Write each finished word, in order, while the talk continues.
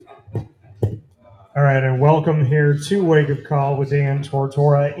All right, and welcome here to Wake Up Call with Dan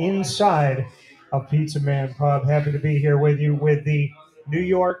Tortora inside of Pizza Man Pub. Happy to be here with you with the New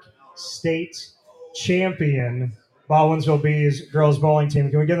York State champion Baldwinsville Bees girls bowling team.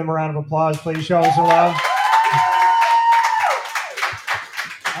 Can we give them a round of applause, please? Show us some love.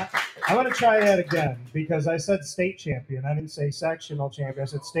 I'm going to try that again because I said state champion. I didn't say sectional champion. I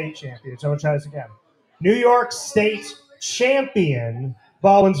said state champion. So I'm going to try this again. New York State champion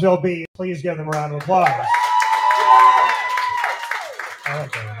Baldwinsville Bees. Please give them a round of applause.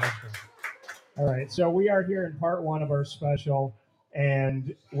 All right, so we are here in part one of our special,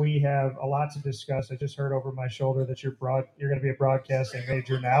 and we have a lot to discuss. I just heard over my shoulder that you're going to be a broadcasting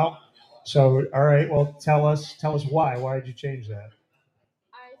major now. So, all right, well, tell us why. Why did you change that?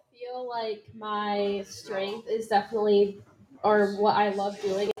 I feel like my strength is definitely, or what I love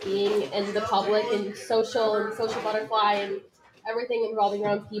doing, being in the public and social butterfly and everything involving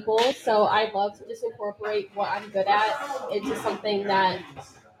around people. So I love to just incorporate what I'm good at into something that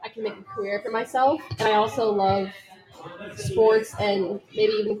I can make a career for myself. And I also love sports and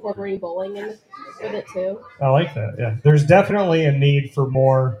maybe even incorporating bowling in with it too. I like that. Yeah, there's definitely a need for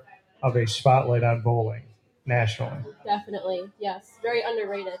more of a spotlight on bowling nationally. Definitely, yes, very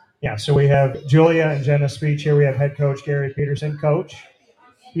underrated. Yeah, so we have Julia and Jenna Speich here. We have head coach Gary Peterson. Coach,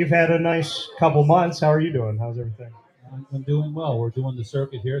 you've had a nice couple months. How are you doing? How's everything? I'm doing well. We're doing the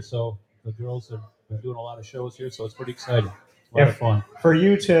circuit here, so the girls have been doing a lot of shows here, so it's pretty exciting. A lot of fun. For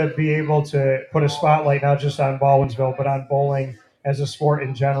you to be able to put a spotlight not just on Baldwinsville, but on bowling as a sport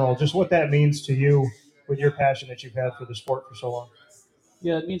in general, just what that means to you with your passion that you've had for the sport for so long.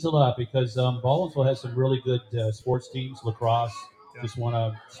 Yeah, it means a lot because Baldwinsville has some really good sports teams. Lacrosse just won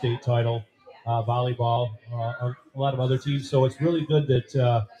a state title, volleyball, a lot of other teams. So it's really good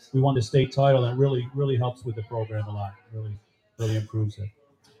that we won the state title, and it really helps with the program a lot. Really improves it.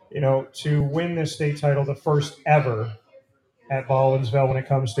 You know, to win this state title, the first ever at Baldwinsville when it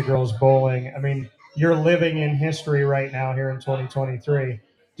comes to girls bowling. I mean, you're living in history right now here in 2023.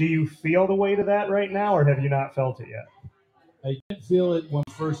 Do you feel the weight of that right now, or have you not felt it yet? I didn't feel it when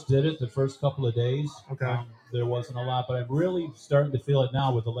we first did it, the first couple of days. Okay. There wasn't a lot, but I'm really starting to feel it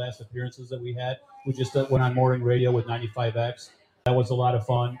now with the last appearances that we had. We just went on morning radio with 95X. That was a lot of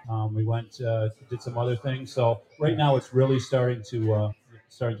fun. We went, did some other things. So right now it's really starting to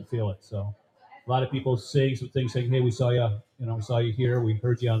feel it. So a lot of people saying some things, saying, "Hey, we saw you. We saw you here. We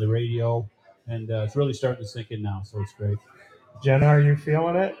heard you on the radio," and it's really starting to sink in now. So it's great. Jenna, are you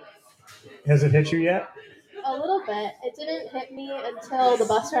feeling it? Has it hit you yet? A little bit. It didn't hit me until the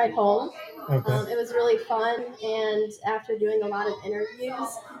bus ride home. Okay. It was really fun, and after doing a lot of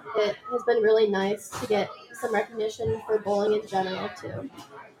interviews, it has been really nice to get some recognition for bowling in general too.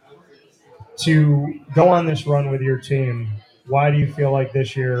 To go on this run with your team, why do you feel like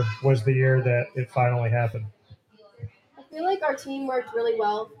this year was the year that it finally happened? I feel like our team worked really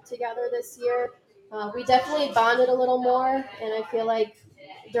well together this year. We definitely bonded a little more, and I feel like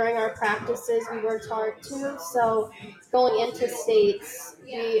during our practices we worked hard too. So going into states,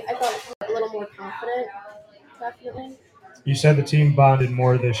 I felt a little more confident. Definitely. You said the team bonded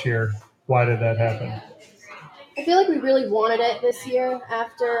more this year. Why did that happen? I feel like we really wanted it this year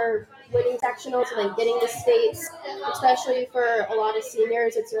after winning sectionals and then getting the states, especially for a lot of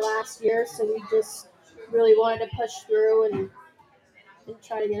seniors. It's their last year, so we just really wanted to push through and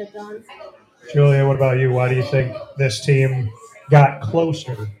try to get it done. Julia, what about you? Why do you think this team got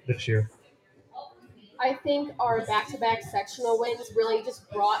closer this year? I think our back-to-back sectional wins really just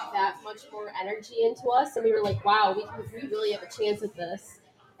brought that much more energy into us, and we were like, "Wow, we really have a chance at this."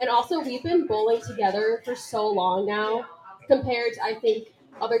 And also, we've been bowling together for so long now, compared to I think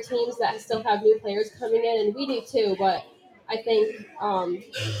other teams that still have new players coming in, and we do too. But I think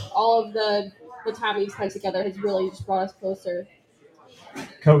all of the time we've spent together has really just brought us closer.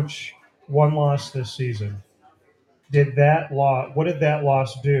 Coach, one loss this season. What did that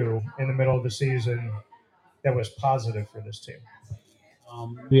loss do in the middle of the season that was positive for this team?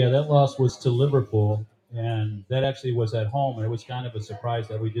 Yeah, that loss was to Liverpool, and that actually was at home, and it was kind of a surprise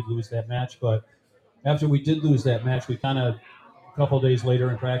that we did lose that match. But after we did lose that match, we kind of a couple of days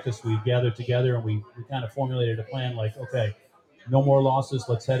later in practice, we gathered together and we kind of formulated a plan. Like, okay, no more losses.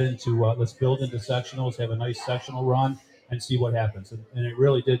 Let's head into let's build into sectionals, have a nice sectional run, and see what happens. And it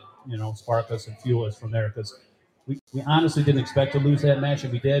really did, spark us and fuel us from there because we honestly didn't expect to lose that match,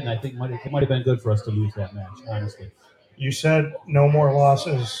 and we did. And I think it might have been good for us to lose that match, honestly. You said no more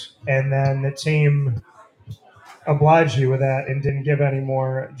losses, and then the team obliged you with that and didn't give any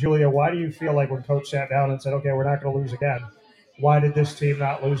more. Julia, why do you feel like when coach sat down and said, okay, we're not going to lose again, why did this team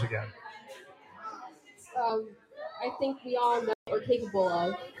not lose again? Um, I think we all know what we're capable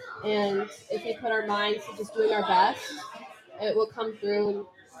of. And if we put our minds to just doing our best, it will come through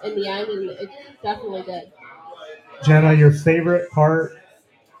in the end, and it definitely did. Jenna, your favorite part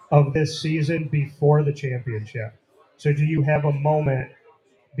of this season before the championship. So, do you have a moment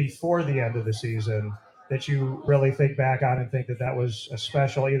before the end of the season that you really think back on and think that that was a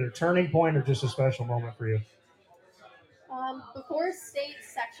special either turning point or just a special moment for you? Before state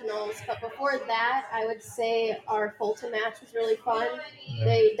sectionals, but before that, I would say our Fulton match was really fun. Yeah.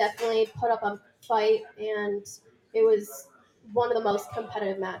 They definitely put up a fight, and it was one of the most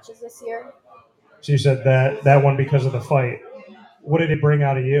competitive matches this year. So you said that one because of the fight. What did it bring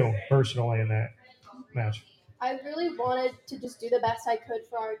out of you personally in that match? I really wanted to just do the best I could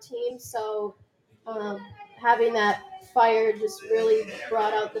for our team, so um, having that fire just really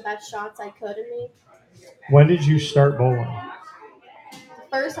brought out the best shots I could in me. When did you start bowling?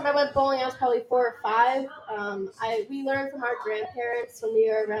 The first time I went bowling, I was probably 4 or 5. We learned from our grandparents when we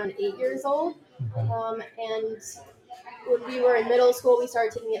were around 8 years old, and when we were in middle school, we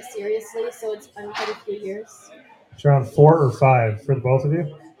started taking it seriously. So it's been quite a few years. It's around 4 or 5 for the both of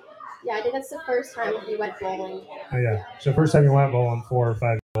you. Yeah, I think that's the first time we went bowling. Oh yeah. So first time you went bowling, 4 or 5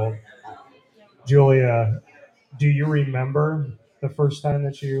 years old. Julia, do you remember the first time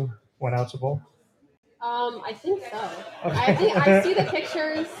that you went out to bowl? I think so. Okay. I think I see the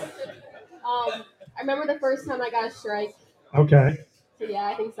pictures. I remember the first time I got a strike. Okay. So yeah,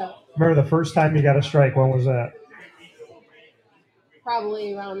 I think so. Remember the first time you got a strike? When was that?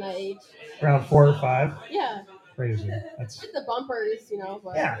 Probably around that age. Around 4 or 5. Yeah. Crazy. That's Just the bumpers,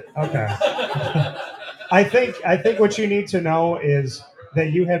 But yeah. Okay. I think what you need to know is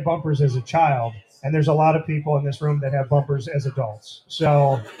that you had bumpers as a child, and there's a lot of people in this room that have bumpers as adults.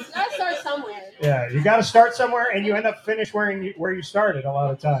 So you gotta start somewhere. yeah, you got to start somewhere, and you end up finish where you started a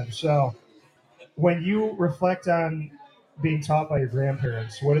lot of times. So when you reflect on being taught by your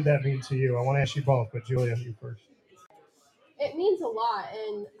grandparents, what did that mean to you? I want to ask you both, but Julia, you first. It means a lot,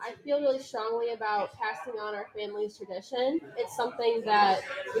 and I feel really strongly about passing on our family's tradition. It's something that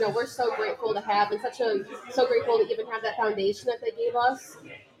we're so grateful to have, and so grateful to even have that foundation that they gave us.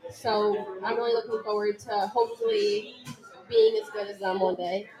 So I'm really looking forward to hopefully being as good as them one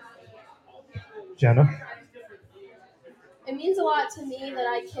day. Jenna? It means a lot to me that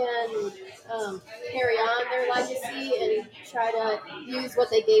I can carry on their legacy and try to use what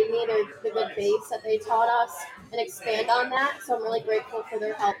they gave me, the good base that they taught us, and expand on that. So I'm really grateful for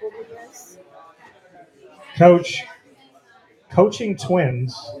their help over the years. Coach, coaching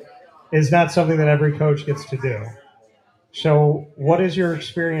twins is not something that every coach gets to do. So, what has your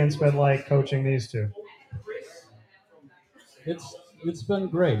experience been like coaching these two? It's been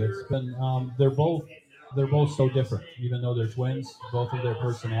great. It's been they're both so different. Even though they're twins, both of their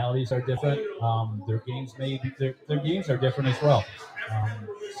personalities are different. Their games are different as well.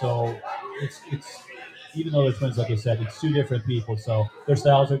 So it's even though they're twins, like I said, it's two different people. So their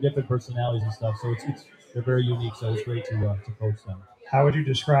styles are different, personalities and stuff. So it's they're very unique. So it's great to coach them. How would you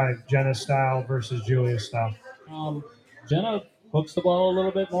describe Jenna's style versus Julia's style? Um, Jenna hooks the ball a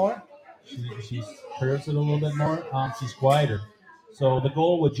little bit more. She curves it a little bit more. She's quieter. So the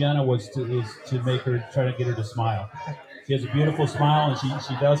goal with Jenna is to make her try to get her to smile. She has a beautiful smile, and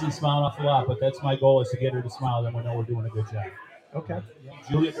she doesn't smile an awful lot. But that's my goal is to get her to smile. Then we know we're doing a good job. Okay.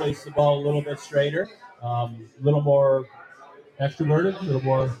 Julia plays the ball a little bit straighter, a little more extroverted, a little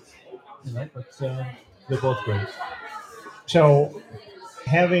more, but they're both great. So,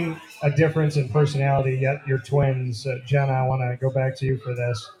 having a difference in personality, yet you're twins, Jenna, I want to go back to you for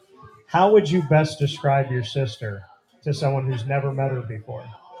this. How would you best describe your sister to someone who's never met her before?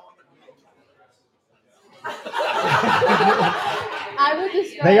 I would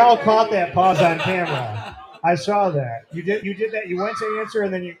describe. They all caught that pause on camera. I saw that. You did. You did that. You went to answer,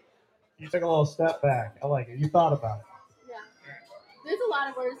 and then you took a little step back. I like it. You thought about it. Yeah. There's a lot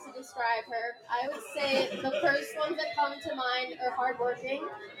of words to describe her. I would say the first ones that come to mind are hardworking.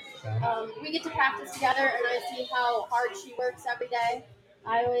 We get to practice together, and I see how hard she works every day.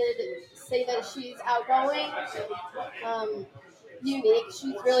 I would say that she's outgoing, um, unique.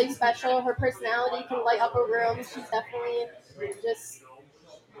 She's really special. Her personality can light up a room. She's definitely just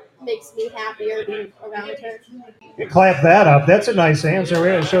makes me happier being around her. You clap that up. That's a nice answer.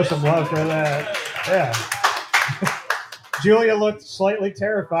 We're going to show some love for that. Yeah. Julia looked slightly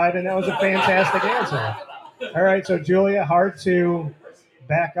terrified, and that was a fantastic answer. All right, so Julia, hard to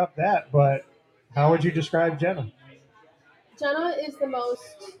back up that, but how would you describe Jenna? Jenna is the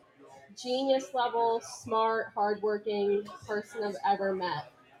most genius level, smart, hardworking person I've ever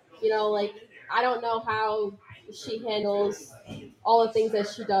met. Like I don't know how she handles all the things that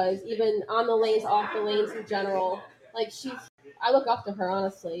she does, even on the lanes, off the lanes in general. Like I look up to her,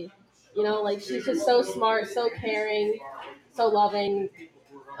 honestly. You know, like she's just so smart, so caring, so loving,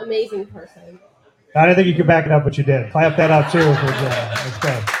 amazing person. I didn't think you could back it up, but you did. Clap that up too for Jenna. That's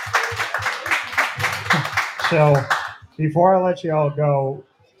good. So before I let you all go,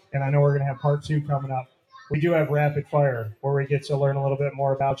 and I know we're going to have part two coming up, we do have rapid fire where we get to learn a little bit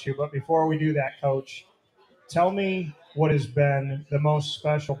more about you. But before we do that, Coach, tell me what has been the most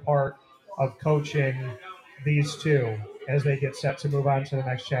special part of coaching these two as they get set to move on to the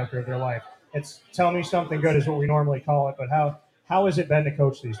next chapter of their life. It's tell me something good is what we normally call it, but how has it been to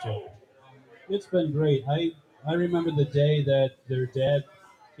coach these two? It's been great. I remember the day that their dad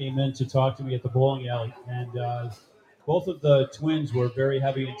came in to talk to me at the bowling alley, and both of the twins were very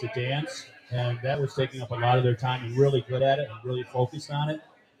heavy into dance, and that was taking up a lot of their time and really good at it and really focused on it.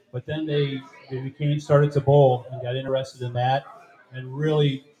 But then they became started to bowl and got interested in that, and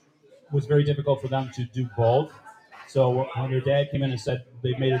really was very difficult for them to do both. So when their dad came in and said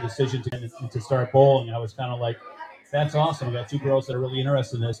they made a decision to start bowling, I was kind of like, "That's awesome! We got two girls that are really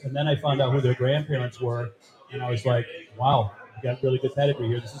interested in this." And then I found out who their grandparents were, and I was like, "Wow, we got really good pedigree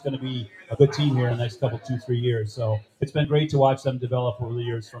here. This is going to be a good team here in the next couple, 2, 3 years." So it's been great to watch them develop over the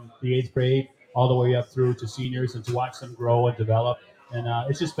years, from the eighth grade all the way up through to seniors, and to watch them grow and develop. And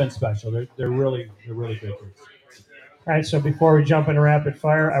it's just been special. They're really good kids. All right, so before we jump into rapid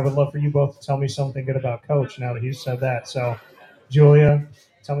fire, I would love for you both to tell me something good about Coach now that he's said that. So, Julia,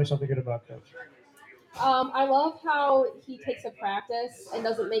 tell me something good about Coach. I love how he takes a practice and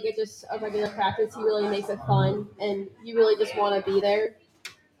doesn't make it just a regular practice. He really makes it fun, and you really just want to be there.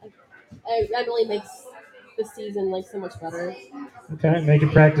 That really makes the season like so much better. Okay, making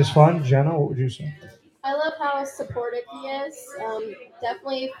practice fun. Jenna, what would you say? I love how supportive he is.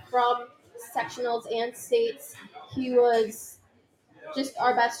 Definitely from sectionals and states, he was just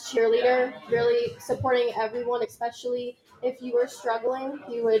our best cheerleader, really supporting everyone, especially if you were struggling,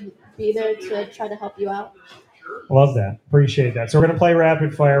 he would be there to try to help you out. Love that. Appreciate that. So we're going to play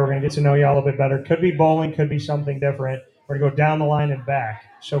rapid fire. We're going to get to know you all a bit better. Could be bowling, could be something different. We're going to go down the line and back.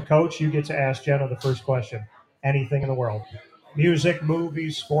 So, Coach, you get to ask Jenna the first question. Anything in the world. Music,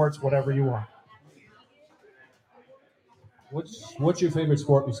 movies, sports, whatever you want. What's your favorite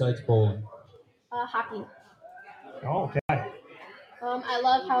sport besides bowling? Hockey. Oh, okay. I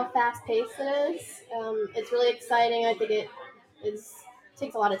love how fast paced it is. It's really exciting. I think it is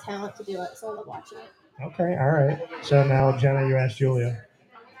takes a lot of talent to do it, so I love watching it. Okay, all right. So now, Jenna, you ask Julia.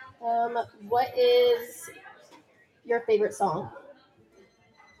 What is your favorite song?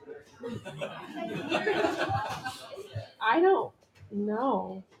 I don't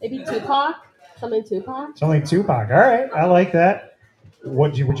know. Maybe Tupac. Something Tupac. Something Tupac. All right, I like that.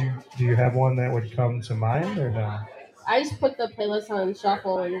 Do you have one that would come to mind or no? I just put the playlist on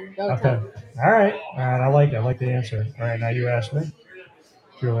shuffle and go to Okay. town. All right. I like it. I like the answer. All right, now you ask me.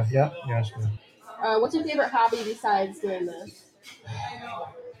 Julia. Yeah, you ask me. What's your favorite hobby besides doing this?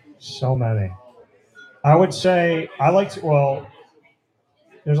 So many. I would say I like to. Well,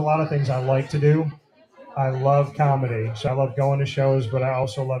 there's a lot of things I like to do. I love comedy, so I love going to shows, but I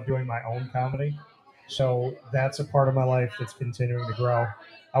also love doing my own comedy. So that's a part of my life that's continuing to grow.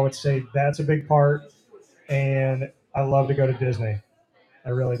 I would say that's a big part, and I love to go to Disney. I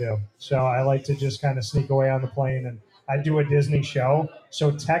really do. So I like to just kind of sneak away on the plane, and I do a Disney show. So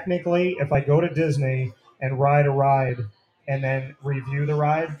technically, if I go to Disney and ride a ride and then review the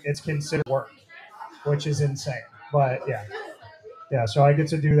ride, it's considered work, which is insane. But yeah, yeah. So I get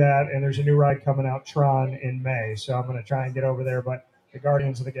to do that, and there's a new ride coming out, Tron, in May. So I'm going to try and get over there. But the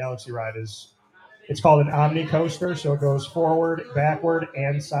Guardians of the Galaxy ride is it's called an Omni coaster, so it goes forward, backward,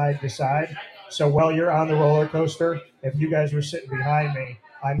 and side to side. So while you're on the roller coaster, if you guys were sitting behind me,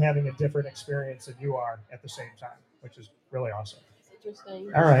 I'm having a different experience than you are at the same time, which is really awesome. It's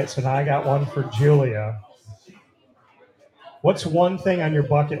interesting. All right, so now I got one for Julia. What's one thing on your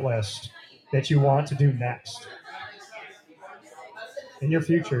bucket list that you want to do next in your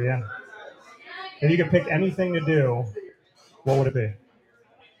future? Yeah. If you could pick anything to do, what would it be?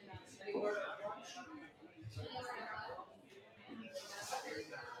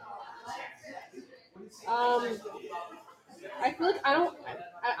 Um, I feel like I don't.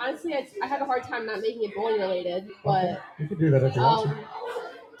 Honestly, I have a hard time not making it bowling related, Okay. but You could do that if you want um,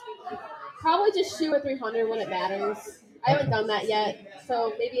 to. probably just shoot a 300 when it matters. I haven't Okay. done that yet,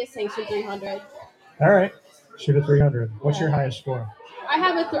 so maybe a sanctioned 300. All right. Shoot a 300. What's your Yeah, highest score? I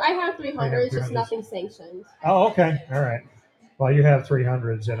have Oh, you have 300s, just 300s. nothing sanctioned. Oh, okay. All right. Well, you have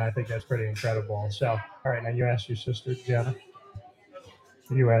 300s, and I think that's pretty incredible. So, all right, now you ask your sister, Jenna.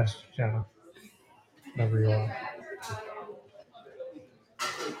 You ask Jenna, whenever you are.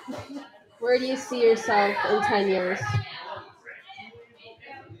 Where do you see yourself in 10 years?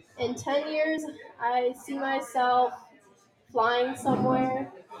 In 10 years, I see myself flying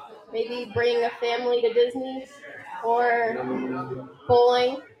somewhere, maybe bringing a family to Disney, or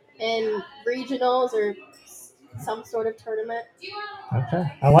bowling in regionals or some sort of tournament.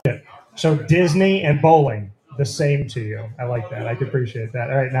 Okay, I like it. So Disney and bowling, the same to you. I like that. I can appreciate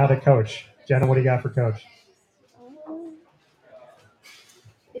that. All right, now to Coach. Jenna, what do you got for Coach?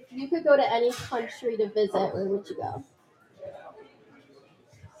 If you could go to any country to visit, where would you go?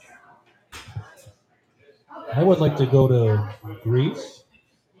 I would like to go to Greece,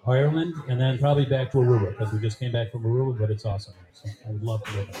 Ireland, and then probably back to Aruba because we just came back from Aruba, but it's awesome. So I would love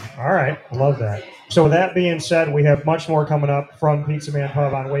to go there. All right, I love that. So with that being said, we have much more coming up from Pizza Man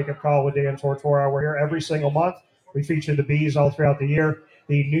Pub on Wake Up Call with Dan Tortora. We're here every single month. We feature the Bees all throughout the year.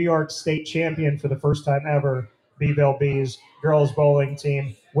 The New York State champion for the first time ever, BVille Bees girls bowling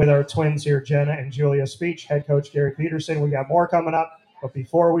team with our twins here, Jenna and Julia Speich, head coach Gary Peterson. We got more coming up, but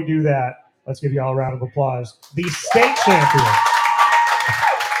before we do that, let's give you all a round of applause. The state champion